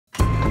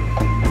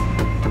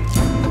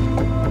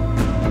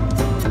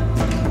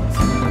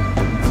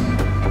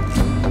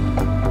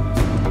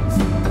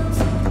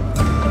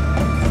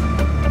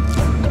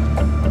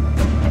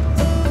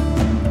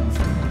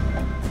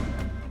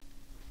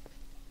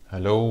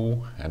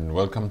Hello and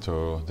welcome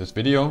to this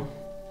video.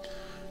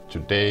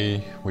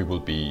 Today we will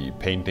be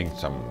painting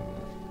some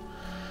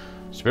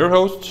spirit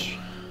hosts.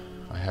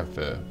 I have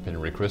been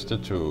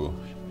requested to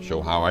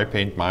show how I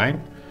paint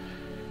mine.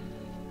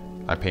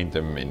 I paint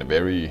them in a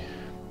very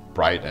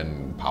bright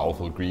and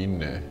powerful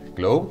green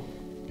glow,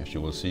 as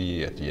you will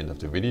see at the end of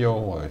the video,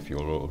 or if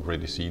you've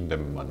already seen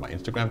them on my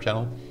Instagram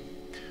channel.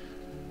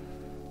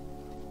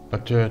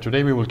 But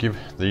today we will give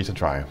these a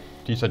try.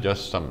 These are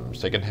just some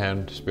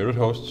second-hand spirit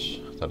hosts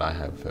that I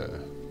have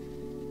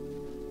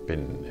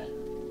been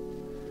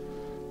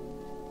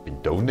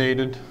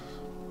donated,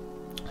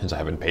 since I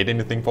haven't paid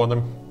anything for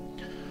them.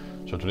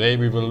 So today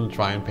we will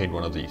try and paint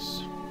one of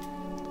these.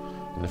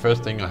 And the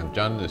first thing I have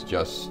done is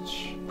just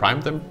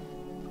prime them.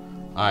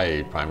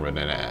 I prime with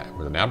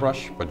an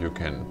airbrush, but you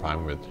can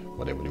prime with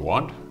whatever you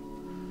want.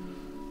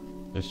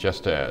 It's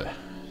just a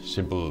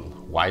simple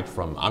white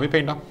from Army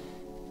Painter.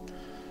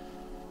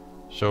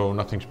 So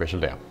nothing special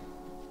there.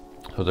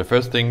 So the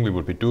first thing we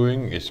will be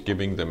doing is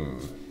giving them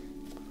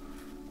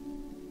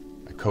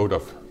a coat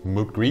of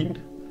Moot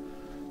green.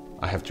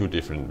 I have two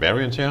different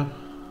variants here.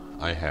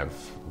 I have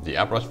the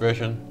airbrush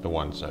version, the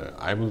ones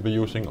I will be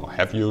using or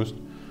have used,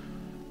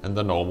 and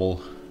the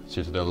normal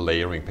Citadel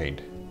layering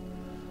paint.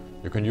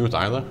 You can use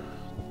either.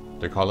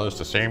 The color is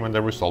the same and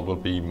the result will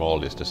be more or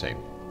less the same.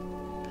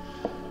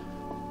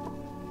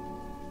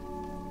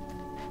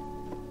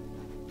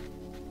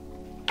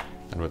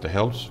 And with the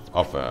help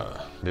of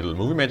a little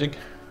movie magic,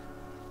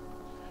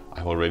 I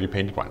have already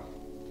painted one.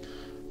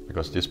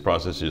 Because this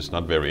process is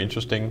not very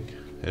interesting,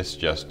 it's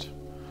just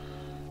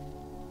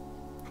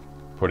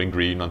putting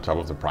green on top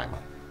of the primer.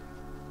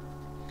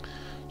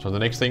 So the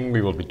next thing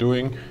we will be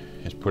doing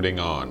is putting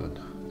on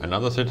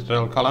another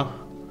Citadel color,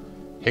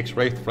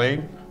 Hexwraith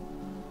flame,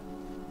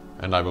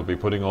 and I will be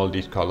putting all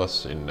these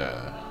colors in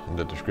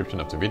the description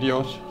of the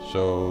videos,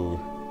 so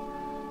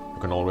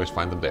you can always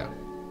find them there.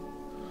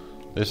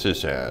 This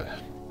is a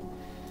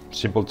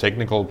simple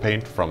technical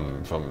paint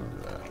from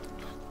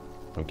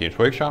Games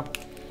Workshop.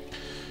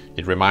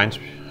 It reminds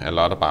a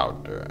lot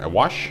about a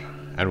wash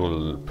and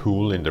will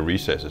pool in the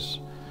recesses,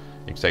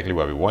 exactly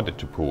where we want it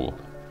to pool.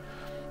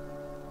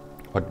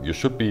 But you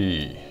should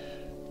be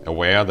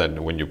aware that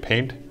when you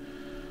paint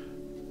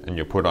and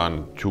you put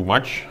on too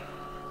much,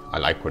 I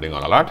like putting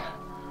on a lot.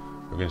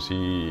 You can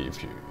see,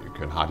 if you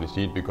can hardly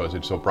see it because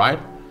it's so bright,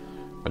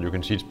 but you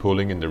can see it's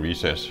pooling in the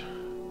recess.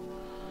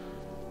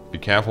 Be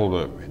careful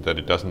that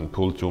it doesn't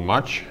pull too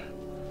much.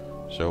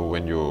 So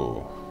when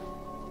you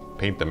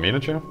paint the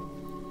miniature,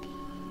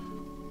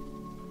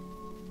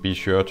 be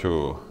sure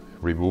to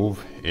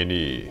remove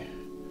any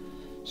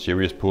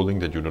serious pooling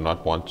that you do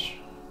not want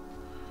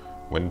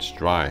when it's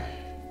dry,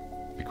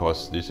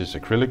 because this is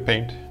acrylic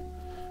paint,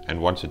 and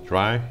once it's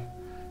dry,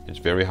 it's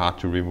very hard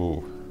to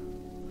remove.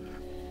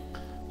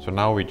 So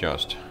now we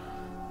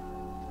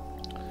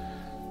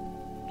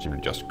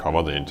simply just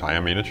cover the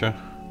entire miniature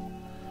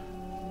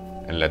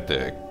and let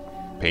the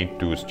paint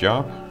do its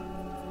job.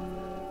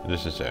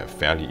 This is a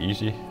fairly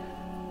easy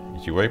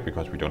way,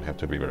 because we don't have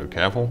to be very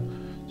careful,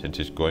 since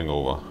it's going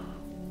over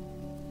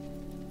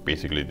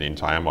basically the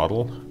entire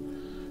model,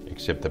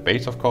 except the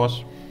base, of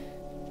course.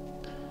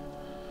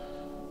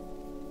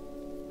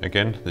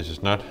 Again, this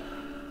is not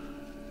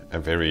a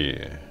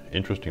very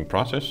interesting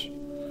process.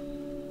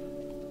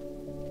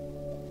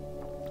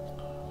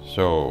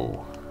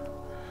 So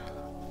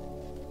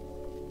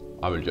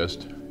I will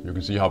just, you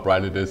can see how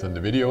bright it is in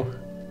the video.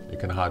 You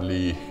can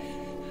hardly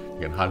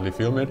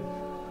film it,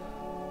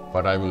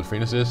 but I will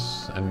finish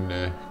this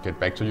and get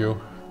back to you.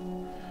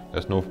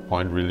 There's no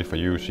point really for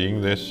you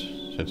seeing this,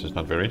 since it's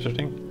not very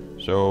interesting.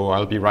 So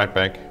I'll be right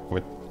back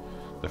with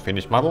the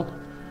finished model,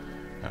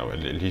 at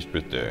least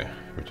with the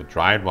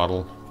dried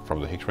model from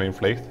the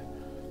Hexwraith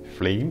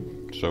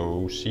flame.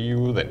 So see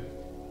you then.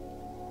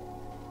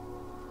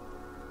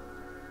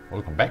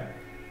 Welcome back.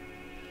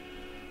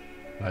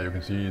 Now you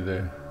can see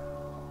the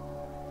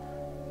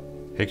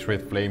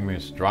Hexwraith flame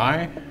is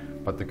dry,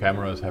 but the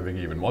camera is having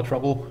even more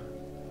trouble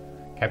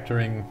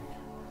capturing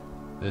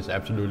this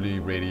absolutely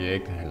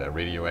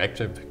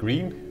radioactive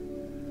green.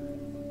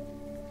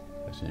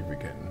 Let's see if we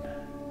can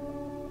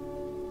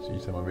see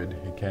some of it.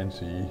 You can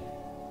see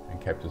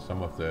and capture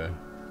some of the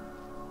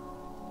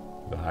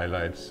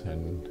highlights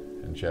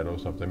and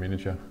shadows of the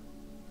miniature.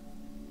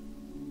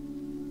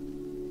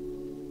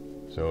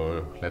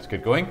 So let's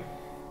get going.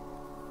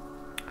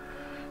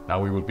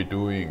 Now we will be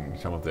doing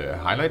some of the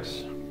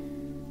highlights.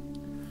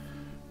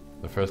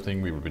 The first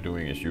thing we will be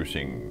doing is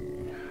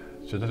using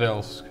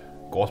Citadel's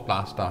Gauss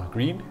Blaster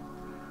green.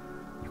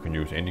 You can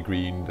use any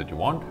green that you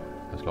want,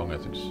 as long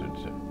as it's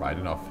bright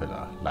enough,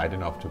 light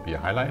enough to be a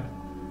highlight.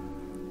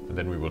 And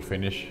then we will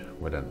finish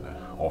with an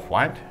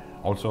off-white,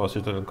 also a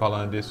Citadel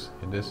color in this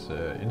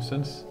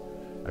instance,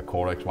 a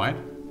Corax white.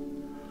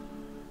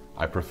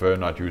 I prefer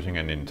not using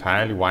an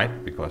entirely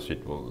white, because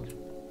it will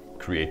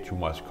create too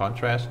much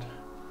contrast.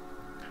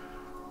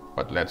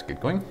 But let's get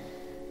going.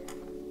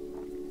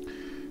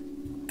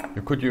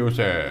 You could use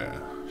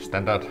a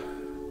standard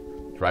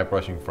dry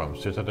brushing from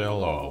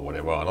Citadel or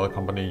whatever other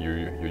company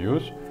you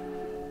use.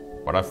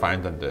 but I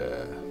find that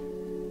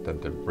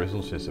the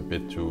bristles is a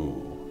bit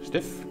too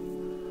stiff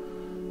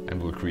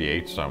and will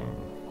create some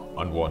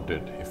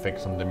unwanted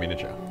effects on the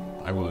miniature.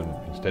 I will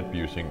instead be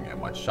using a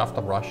much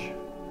softer brush.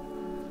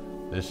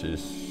 This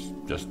is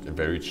just a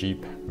very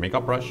cheap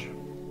makeup brush.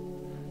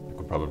 You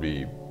could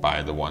probably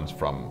buy the ones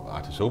from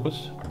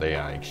Artisopus. They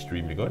are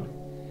extremely good,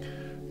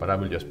 but I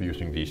will just be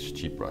using these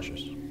cheap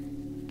brushes.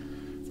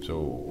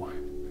 So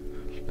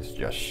let's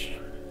just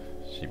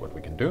see what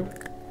we can do.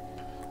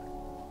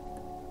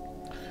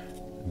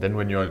 Then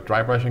when you're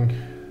dry brushing,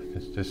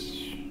 at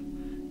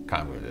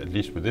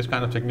least with this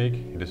kind of technique,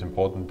 it is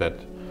important that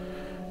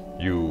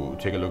you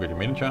take a look at your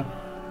miniature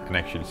and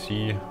actually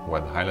see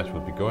where the highlights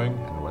will be going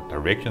and what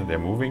direction they're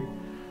moving.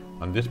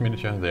 On this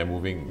miniature, they're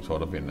moving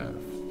sort of in a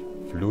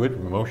fluid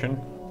motion,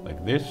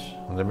 like this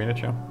on the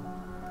miniature,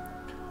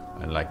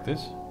 and like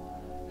this.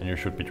 And you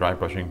should be dry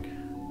brushing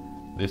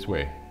this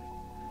way,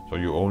 so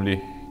you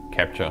only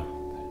capture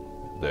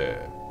the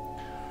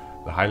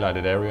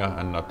highlighted area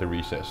and not the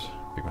recess.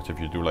 Because if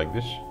you do like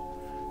this,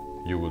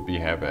 you will be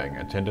having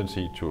a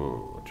tendency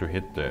to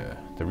hit the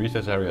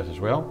recess areas as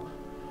well,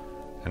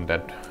 and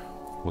that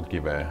will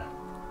give a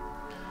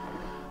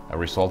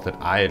result that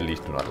I at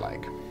least do not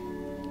like.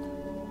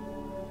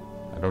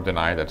 I don't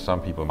deny that some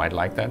people might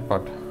like that,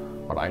 but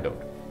I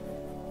don't.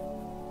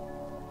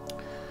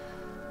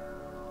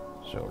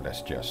 So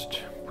let's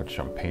just put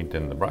some paint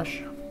in the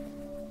brush.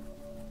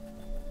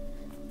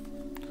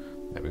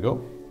 There we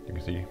go, you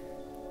can see.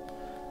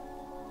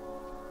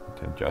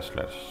 Then just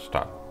let's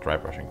start dry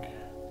brushing.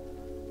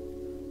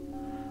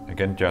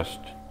 Again, just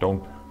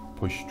don't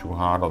push too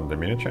hard on the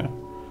miniature,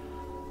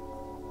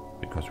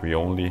 because we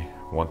only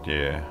want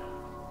it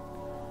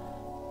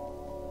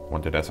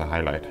as a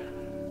highlight.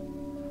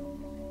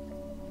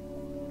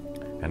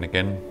 And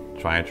again,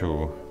 try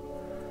to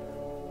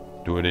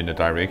do it in the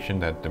direction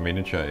that the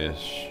miniature is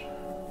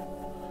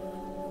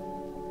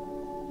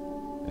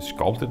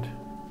sculpted,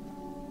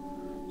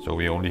 so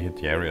we only hit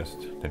the areas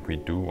that we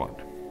do want.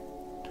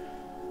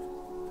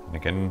 And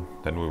again,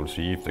 then we will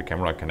see if the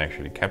camera can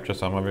actually capture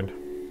some of it.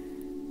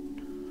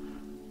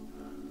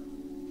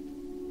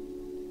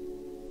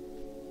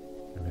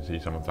 You can see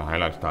some of the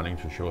highlights starting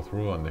to show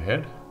through on the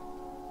head.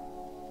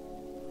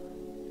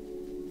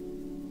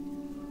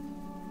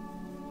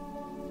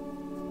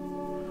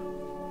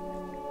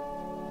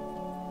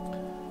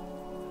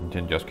 And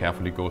then just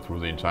carefully go through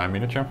the entire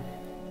miniature.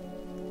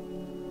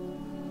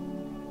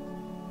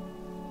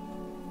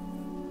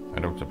 I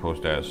don't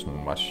suppose there's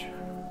much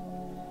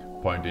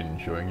point in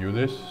showing you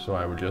this, so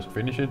I will just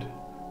finish it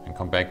and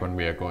come back when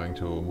we are going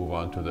to move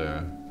on to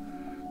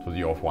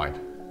the off-white.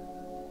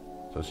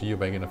 So see you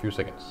back in a few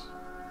seconds.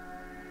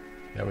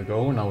 There we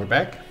go, now we're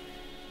back.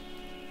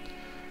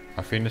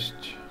 I finished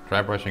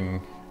dry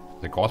brushing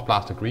the Gauss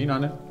plaster green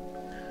on it,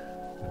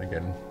 and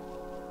again,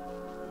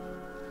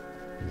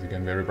 it's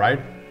again very bright.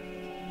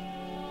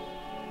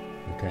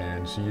 You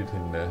can see it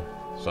in the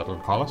subtle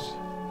colors,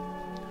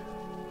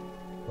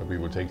 but we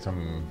will take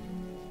some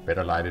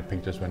better lighted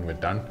pictures when we're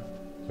done,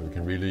 so we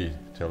can really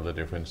tell the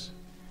difference.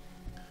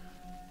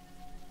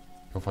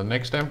 So for the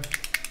next step,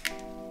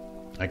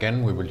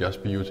 again we will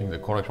just be using the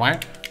Corax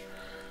white,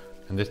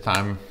 and this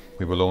time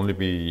we will only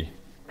be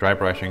dry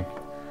brushing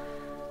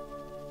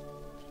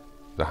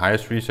the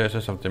highest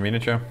recesses of the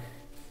miniature,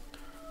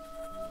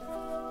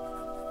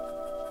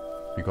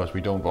 because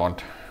we don't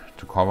want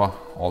to cover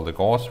all the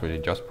gauze we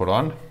just put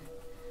on.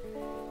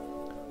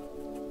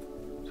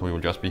 So we will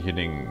just be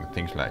hitting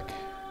things like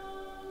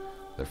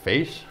the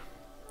face.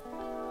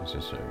 This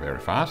is very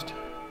fast.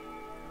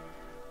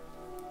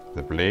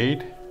 The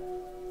blade.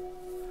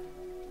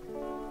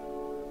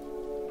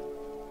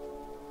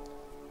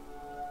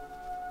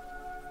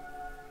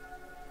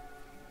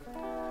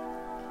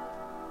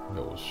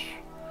 Those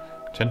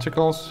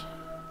tentacles.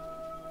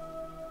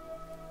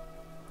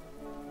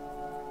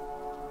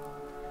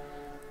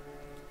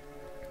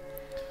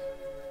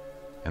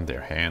 And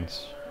their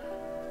hands.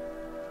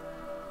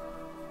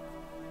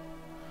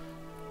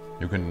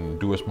 You can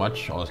do as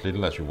much or as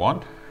little as you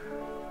want.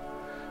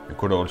 You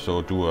could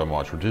also do a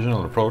more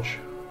traditional approach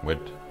with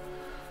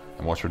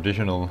a more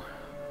traditional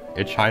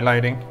edge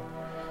highlighting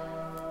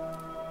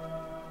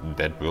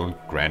that will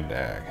grant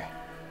a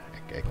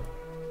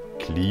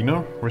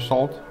cleaner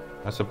result,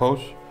 I suppose,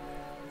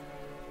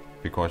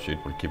 because it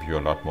will give you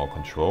a lot more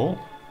control,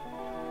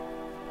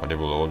 but it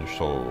will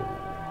also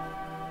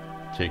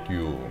take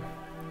you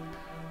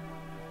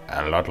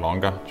a lot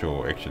longer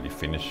to actually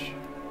finish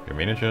your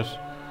miniatures.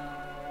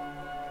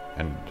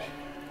 And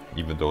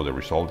even though the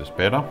result is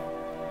better,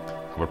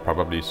 I would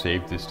probably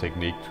save this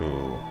technique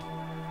to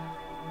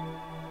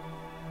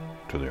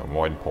the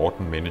more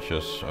important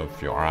miniatures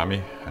of your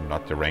army and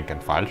not the rank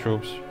and file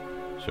troops.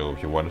 So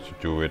if you wanted to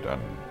do it on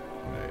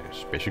a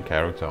special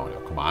character or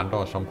your commander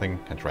or something,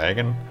 a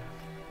dragon,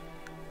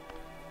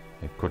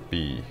 it could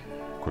be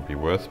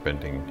worth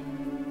spending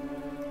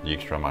the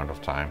extra amount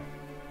of time.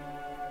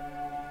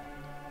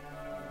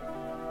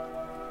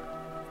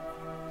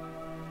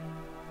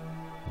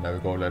 There we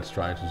go, let's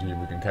try to see if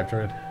we can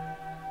capture it.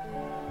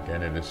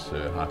 Again, it is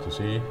hard to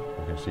see.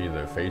 You can see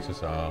the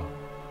faces are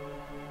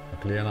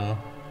clear now.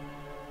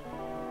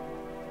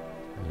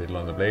 A little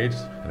on the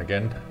blades, and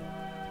again,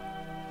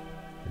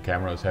 the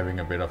camera is having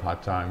a bit of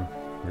hard time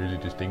really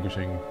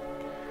distinguishing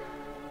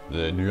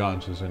the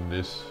nuances in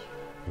this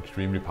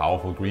extremely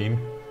powerful green.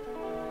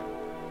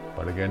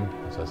 But again,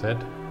 as I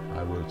said,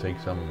 I will take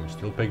some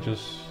still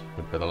pictures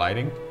with better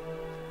lighting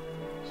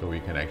so we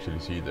can actually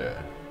see the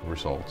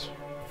results.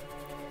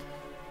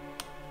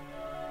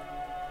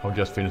 I'll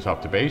just finish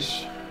up the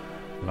base,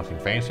 nothing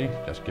fancy,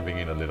 just giving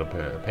it a little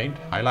paint,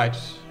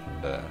 highlights,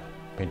 and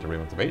paint the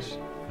rim of the base,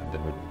 and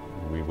then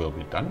we will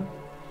be done.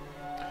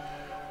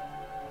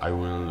 I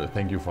will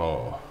thank you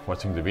for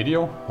watching the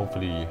video.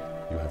 Hopefully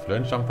you have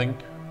learned something,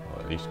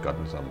 or at least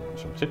gotten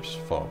some tips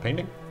for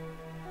painting.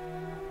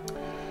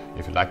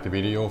 If you like the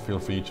video, feel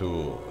free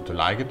to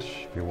like it.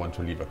 If you want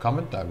to leave a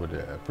comment, I would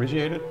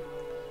appreciate it.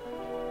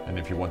 And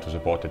if you want to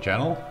support the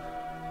channel,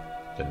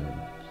 then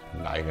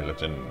like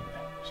it and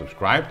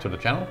subscribe to the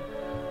channel.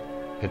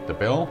 Hit the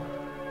bell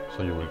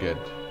so you will get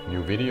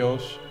new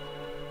videos.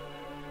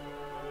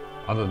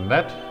 Other than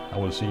that, I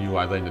will see you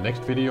either in the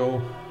next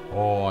video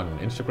or on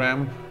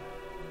Instagram.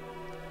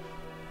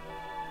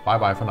 Bye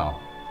bye for now.